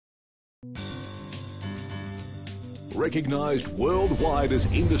Recognized worldwide as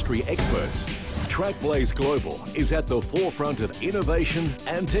industry experts, Trakblaze Global is at the forefront of innovation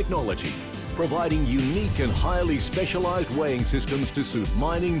and technology, providing unique and highly specialized weighing systems to suit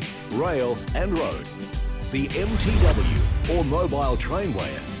mining, rail and road. The MTW, or Mobile Train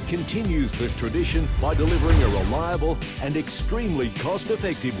Weigher, continues this tradition by delivering a reliable and extremely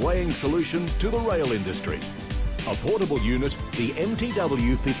cost-effective weighing solution to the rail industry. A portable unit, the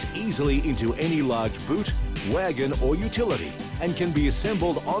MTW fits easily into any large boot, wagon or utility and can be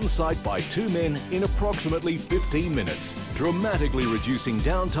assembled on-site by 2 men in approximately 15 minutes, dramatically reducing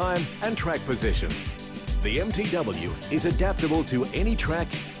downtime and track position. The MTW is adaptable to any track,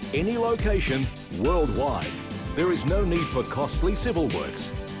 any location, worldwide. There is no need for costly civil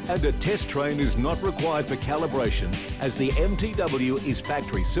works, and a test train is not required for calibration as the MTW is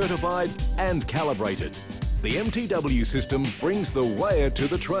factory certified and calibrated. The MTW system brings the weigher to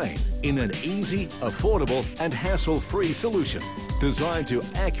the train in an easy, affordable and hassle-free solution designed to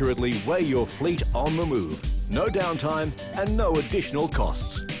accurately weigh your fleet on the move. No downtime and no additional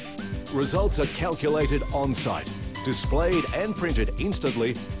costs. Results are calculated on-site, displayed and printed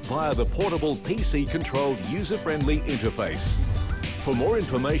instantly via the portable PC-controlled user-friendly interface. For more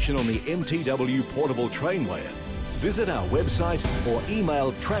information on the MTW portable train weigher, visit our website or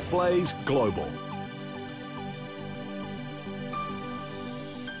email Trakblaze Global.